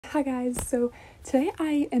Hi guys, so today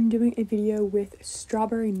I am doing a video with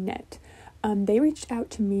Strawberry Net. They reached out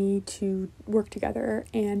to me to work together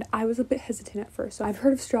and I was a bit hesitant at first. So I've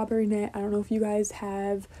heard of Strawberry Net, I don't know if you guys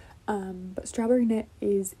have, but Strawberry Net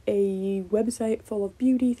is a website full of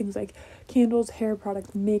beauty, things like candles, hair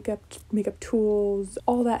products, makeup tools,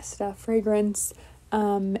 all that stuff, fragrance.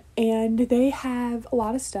 And they have a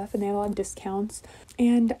lot of stuff and they have a lot of discounts,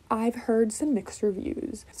 and I've heard some mixed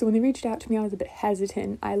reviews. So when they reached out to me, I was a bit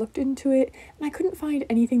hesitant. I looked into it and I couldn't find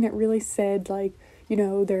anything that really said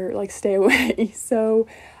they're like stay away. So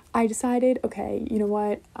I decided, okay, you know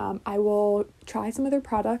what, I will try some of their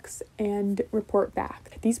products and report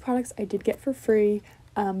back. These products I did get for free.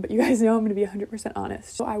 But you guys know I'm going to be 100%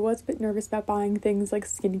 honest. So I was a bit nervous about buying things like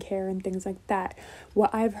skincare and things like that.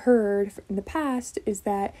 What I've heard in the past is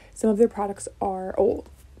that some of their products are old.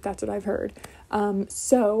 That's what I've heard.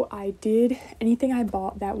 So I did anything I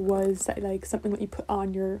bought that was like something that you put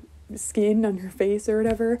on your skin, on your face or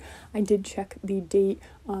whatever. I did check the date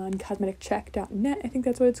on cosmeticcheck.net, I think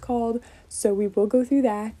that's what it's called. So we will go through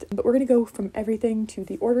that, but we're going to go from everything to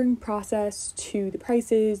the ordering process to the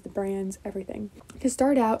prices, the brands, everything. To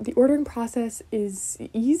start out, the ordering process is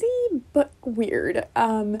easy but weird.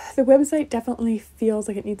 The website definitely feels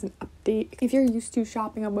like it needs an update. If you're used to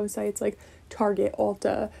shopping on websites like Target,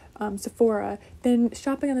 Ulta, Sephora, then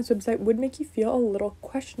shopping on this website would make you feel a little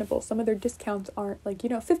questionable. Some of their discounts aren't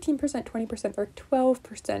 15%, 20%, or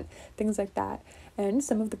 12%, things like that. And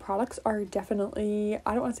some of the products are definitely,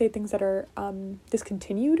 I don't want to say things that are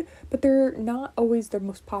discontinued, but they're not always their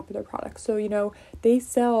most popular products. So, they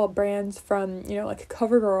sell brands from, like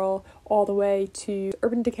CoverGirl all the way to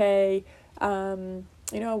Urban Decay,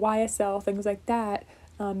 YSL, things like that.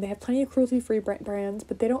 They have plenty of cruelty-free brands,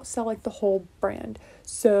 but they don't sell like the whole brand.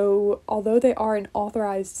 So although they are an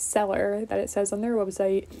authorized seller that it says on their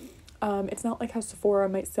website, it's not like how Sephora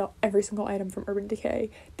might sell every single item from Urban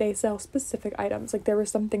Decay. They sell specific items. Like there were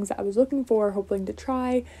some things that I was looking for, hoping to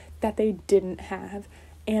try, that they didn't have.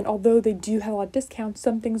 And although they do have a lot of discounts,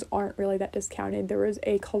 some things aren't really that discounted. There was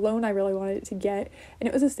a cologne I really wanted to get, and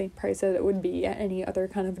it was the same price as it would be at any other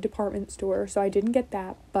kind of department store, so I didn't get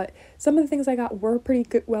that. But some of the things I got were pretty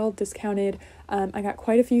good, well discounted. I got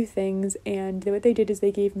quite a few things, and what they did is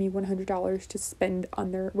they gave me $100 to spend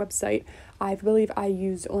on their website. I believe I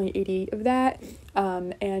used only 88 of that,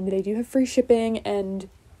 and they do have free shipping and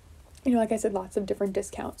like I said, lots of different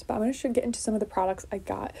discounts, but I'm going to get into some of the products I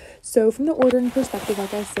got. So from the ordering perspective,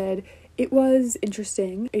 like I said, it was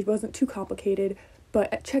interesting. It wasn't too complicated,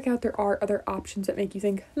 but at checkout, there are other options that make you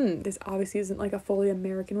think, this obviously isn't like a fully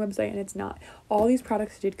American website, and it's not. All these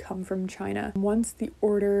products did come from China. Once the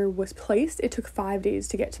order was placed, it took 5 days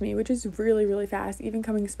to get to me, which is really, really fast,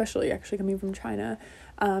 especially coming from China.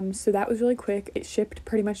 So that was really quick. It shipped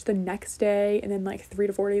pretty much the next day, and then like 3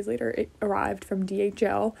 to 4 days later, it arrived from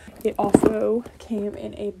DHL. It also came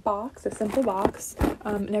in a box, a simple box,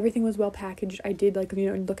 and everything was well packaged. I did look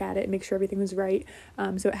at it and make sure everything was right.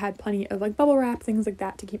 So it had plenty of bubble wrap, things like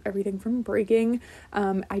that to keep everything from breaking.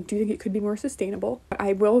 I do think it could be more sustainable. But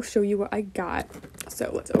I will show you what I got.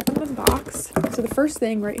 So let's open the box. So the first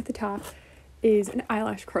thing right at the top is an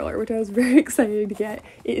eyelash curler, which I was very excited to get.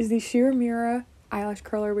 It is the Shiramira eyelash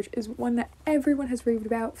curler, which is one that everyone has raved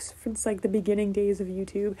about since the beginning days of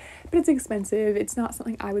YouTube, but it's expensive. It's not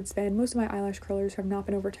something I would spend. Most of my eyelash curlers have not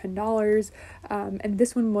been over $10, and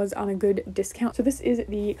this one was on a good discount. So this is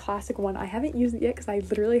the classic one. I haven't used it yet because I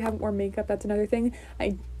literally haven't worn makeup. That's another thing.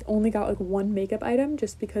 I only got one makeup item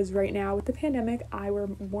just because right now with the pandemic I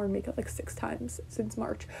worn makeup 6 times since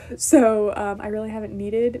March, so I really haven't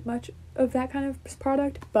needed much of that kind of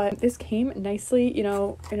product. But this came nicely, in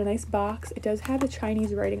a nice box. It does have the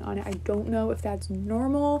Chinese writing on it. I don't know if that's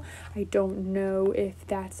normal. I don't know if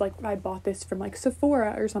that's I bought this from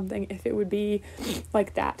Sephora or something, if it would be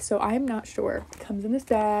like that, so I am not sure. It comes in this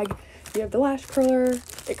bag. You have the lash curler.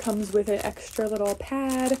 It comes with an extra little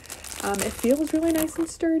pad. It feels really nice and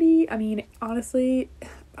sturdy. I mean, honestly,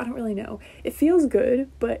 I don't really know. It feels good,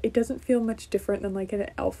 but it doesn't feel much different than an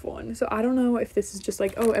e.l.f. one. So I don't know if this is just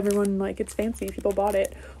oh, everyone it's fancy, people bought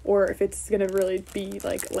it, or if it's gonna really be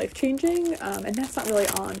life-changing. And that's not really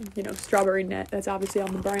on, Strawberry Net. That's obviously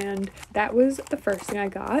on the brand. That was the first thing I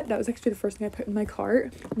got. That was actually the first thing I put in my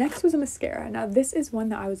cart. Next was a mascara. Now this is one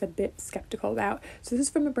that I was a bit skeptical about. So this is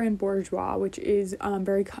from the brand Bourjois, which is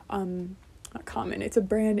very not common. It's a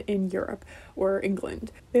brand in Europe or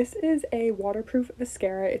England. This is a waterproof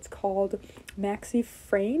mascara. It's called Maxi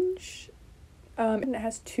Frange. And it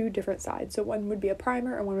has 2 different sides. So one would be a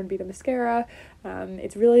primer and one would be the mascara.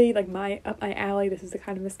 It's really up my alley. This is the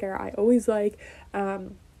kind of mascara I always like.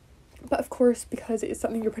 But of course, because it is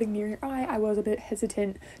something you're putting near your eye, I was a bit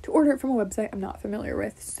hesitant to order it from a website I'm not familiar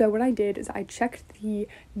with. So what I did is I checked the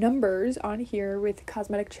numbers on here with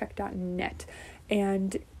cosmeticcheck.net,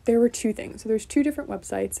 and there were two things. So there's two different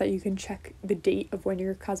websites that you can check the date of when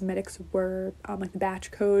your cosmetics were, like the batch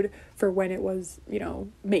code for when it was,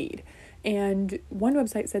 made. And one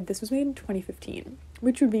website said this was made in 2015,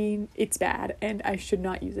 which would mean it's bad and I should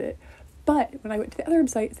not use it. But when I went to the other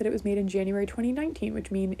website, it said it was made in January 2019,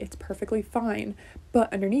 which means it's perfectly fine.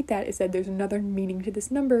 But underneath that, it said there's another meaning to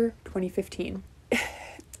this number, 2015.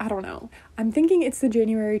 I don't know. I'm thinking it's the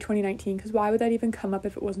January 2019, because why would that even come up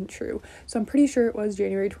if it wasn't true? So I'm pretty sure it was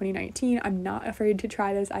January 2019. I'm not afraid to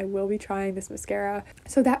try this. I will be trying this mascara.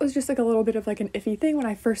 So that was just like a little bit of like an iffy thing. When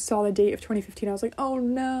I first saw the date of 2015, I was like, oh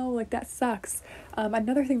no, like that sucks.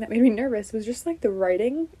 Another thing that made me nervous was just like the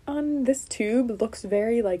writing on this tube looks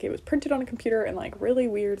very like it was printed on a computer and like really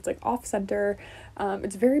weird. It's like off center.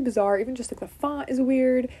 It's very bizarre. Even just like the font is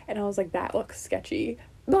weird. And I was like, that looks sketchy.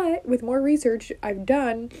 But with more research I've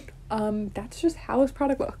done, that's just how this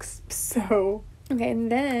product looks. So, okay,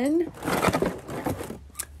 and then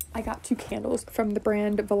I got two candles from the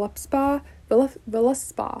brand Veluspa,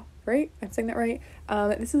 right? I'm saying that right.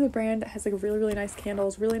 This is a brand that has like really, really nice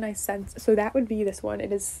candles, really nice scents. So that would be this one.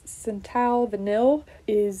 It is Santal Vanille,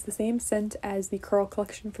 is the same scent as the Curl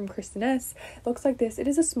collection from Kristen S. It looks like this. It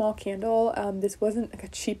is a small candle. This wasn't like a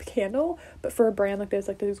cheap candle, but for a brand like this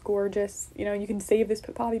is gorgeous. You can save this,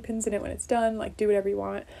 put bobby pins in it when it's done, like do whatever you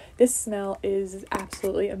want. This smell is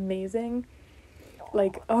absolutely amazing.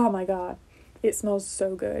 Like, oh my god. It smells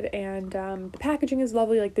so good, and the packaging is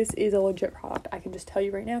lovely. Like, this is a legit product. I can just tell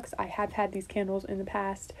you right now, because I have had these candles in the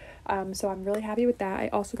past, so I'm really happy with that. I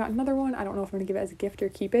also got another one. I don't know if I'm going to give it as a gift or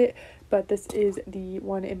keep it, but this is the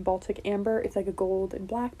one in Baltic Amber. It's like a gold and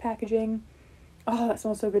black packaging. Oh, that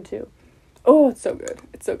smells so good too. Oh, it's so good.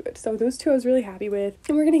 It's so good. So those two I was really happy with.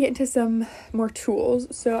 And we're going to get into some more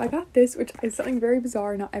tools. So I got this, which is something very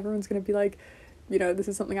bizarre. Not everyone's going to be like, this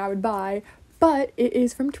is something I would buy. But it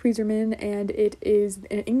is from Tweezerman, and it is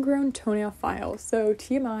an ingrown toenail file. So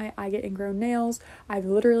TMI, I get ingrown nails. I've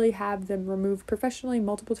literally had them removed professionally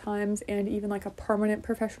multiple times, and even like a permanent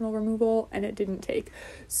professional removal, and it didn't take.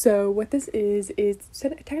 So what this is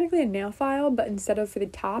technically a nail file, but instead of for the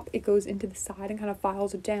top, it goes into the side and kind of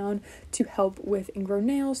files it down to help with ingrown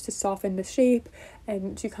nails, to soften the shape,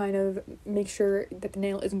 and to kind of make sure that the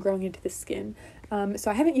nail isn't growing into the skin.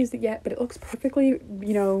 So I haven't used it yet, but it looks perfectly,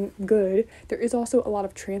 good. There is also a lot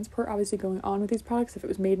of transport obviously going on with these products. If it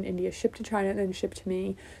was made in India, shipped to China, and then shipped to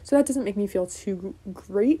me. So that doesn't make me feel too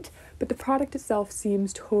great, but the product itself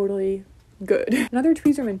seems totally good. Another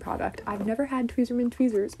Tweezerman product. I've never had Tweezerman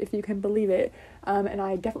tweezers, if you can believe it. And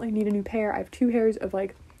I definitely need a new pair. I have two pairs of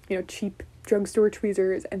cheap drugstore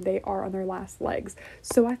tweezers, and they are on their last legs.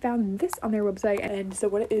 So I found this on their website, and so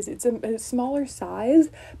what it is, it's a smaller size,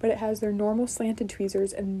 but it has their normal slanted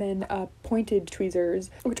tweezers and then pointed tweezers,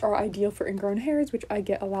 which are ideal for ingrown hairs, which I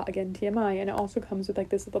get a lot, again, TMI. And it also comes with like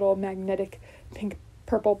this little magnetic pink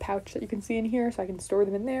purple pouch that you can see in here, so I can store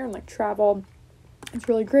them in there and like travel. It's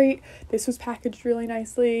really great. This was packaged really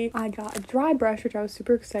nicely. I got a dry brush, which I was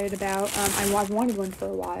super excited about. I've wanted one for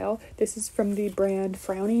a while. This is from the brand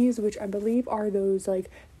Frownies, which I believe are those like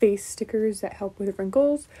face stickers that help with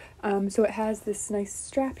wrinkles. So it has this nice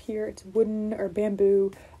strap here. It's wooden or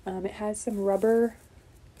bamboo. It has some rubber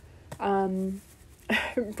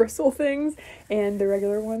bristle things and the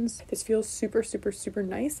regular ones. This feels super, super, super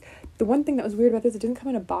nice. The one thing that was weird about this, it didn't come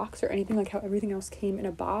in a box or anything like how everything else came in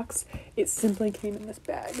a box. It simply came in this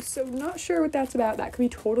bag. So not sure what that's about. That could be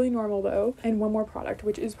totally normal though. And one more product,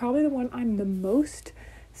 which is probably the one I'm the most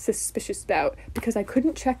suspicious about, because I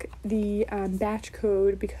couldn't check the batch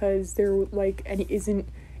code because there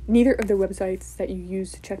neither of the websites that you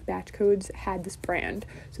use to check batch codes had this brand.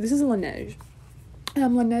 So this is a Laneige.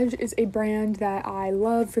 Laneige is a brand that I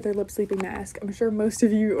love for their lip sleeping mask. I'm sure most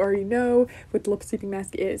of you already know what the lip sleeping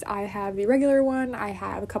mask is. I have the regular one, I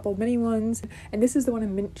have a couple of mini ones, and this is the one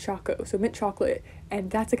in mint choco, so mint chocolate, and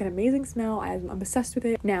that's like an amazing smell. I'm obsessed with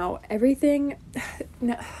it. Now, everything,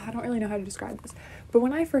 I don't really know how to describe this, but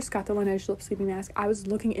when I first got the Laneige lip sleeping mask, I was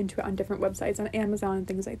looking into it on different websites, on Amazon and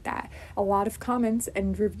things like that. A lot of comments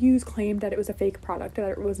and reviews claimed that it was a fake product,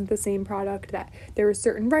 that it wasn't the same product, that there was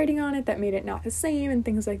certain writing on it that made it not the same and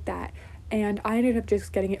things like that. And I ended up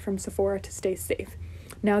just getting it from Sephora to stay safe.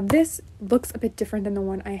 Now this looks a bit different than the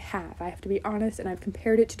one I have to be honest, and I've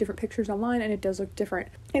compared it to different pictures online and it does look different.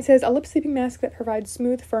 It says a lip sleeping mask that provides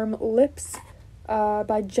smooth, firm lips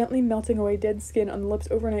by gently melting away dead skin on the lips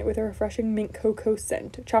overnight with a refreshing mint choco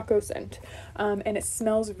scent. And it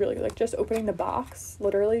smells really good. Like just opening the box,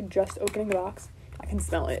 literally just opening the box, I can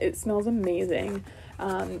smell it. It smells amazing.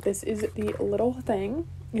 This is the little thing.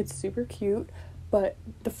 It's super cute, but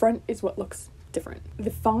the front is what looks different. The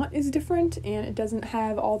font is different, and it doesn't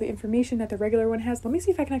have all the information that the regular one has. Let me see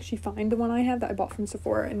if I can actually find the one I have that I bought from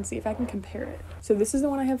Sephora and see if I can compare it. So this is the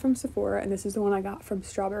one I have from Sephora, and this is the one I got from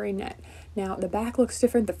Strawberry Net. Now the back looks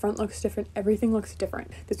different, the front looks different, everything looks different.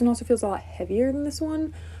 This one also feels a lot heavier than this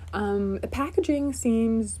one. The packaging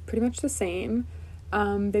seems pretty much the same.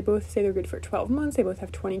 They both say they're good for 12 months. They both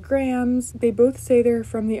have 20 grams. They both say they're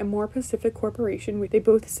from the Amore Pacific Corporation. They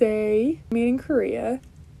both say made in Korea.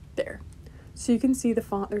 There. So you can see the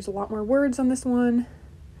font. There's a lot more words on this one.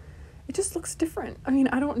 It just looks different. I mean,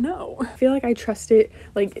 I don't know. I feel like I trust it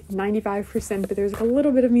like 95%, but there's like a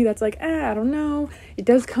little bit of me that's like, I don't know. It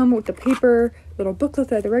does come with the paper little booklet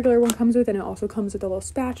that the regular one comes with, and it also comes with a little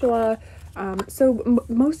spatula. So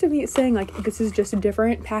most of me is saying like this is just a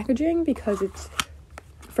different packaging because it's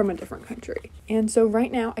from a different country. And so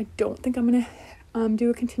right now I don't think I'm gonna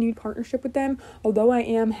do a continued partnership with them, although I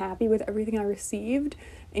am happy with everything I received,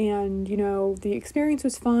 and you know, the experience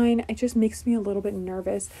was fine. It just makes me a little bit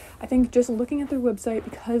nervous. I think just looking at their website,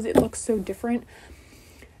 because it looks so different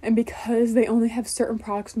and because they only have certain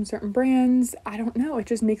products from certain brands, I don't know, it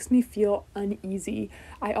just makes me feel uneasy.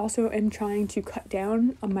 I also am trying to cut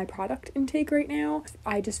down on my product intake right now.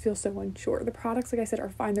 I just feel so unsure. The products, like I said, are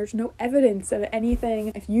fine. There's no evidence of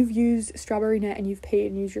anything. If you've used Strawberry Net and you've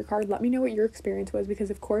paid and used your card, let me know what your experience was, because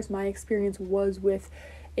of course my experience was with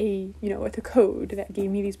with a code that gave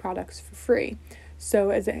me these products for free.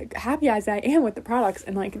 So as happy as I am with the products,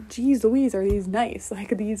 and like, geez Louise, are these nice.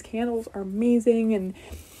 Like, these candles are amazing, and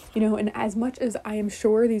and as much as I am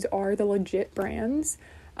sure these are the legit brands,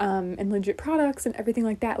 and legit products and everything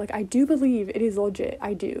like that, like, I do believe it is legit.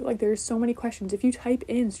 I do. Like, there's so many questions. If you type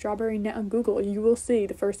in Strawberry Net on Google, you will see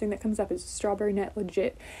the first thing that comes up is Strawberry Net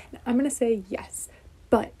legit. And I'm going to say yes,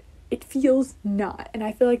 but it feels not. And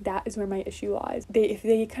I feel like that is where my issue lies. If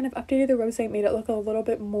they kind of updated their website, made it look a little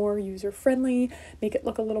bit more user-friendly, make it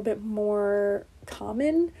look a little bit more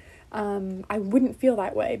common, I wouldn't feel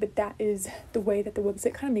that way, but that is the way that the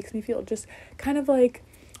website kind of makes me feel. Just kind of like,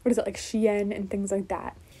 what is it, like Shein and things like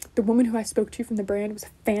that. The woman who I spoke to from the brand was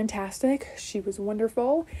fantastic. She was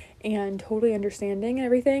wonderful and totally understanding and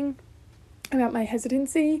everything about my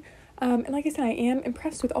hesitancy. And like I said, I am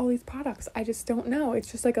impressed with all these products. I just don't know.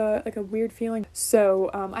 It's just like a weird feeling. So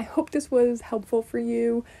I hope this was helpful for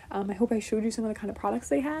you. I hope I showed you some of the kind of products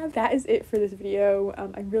they have. That is it for this video.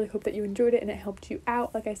 I really hope that you enjoyed it and it helped you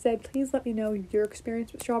out. Like I said, please let me know your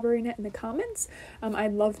experience with Strawberry Net in the comments.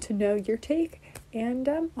 I'd love to know your take, and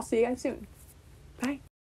I'll see you guys soon. Bye.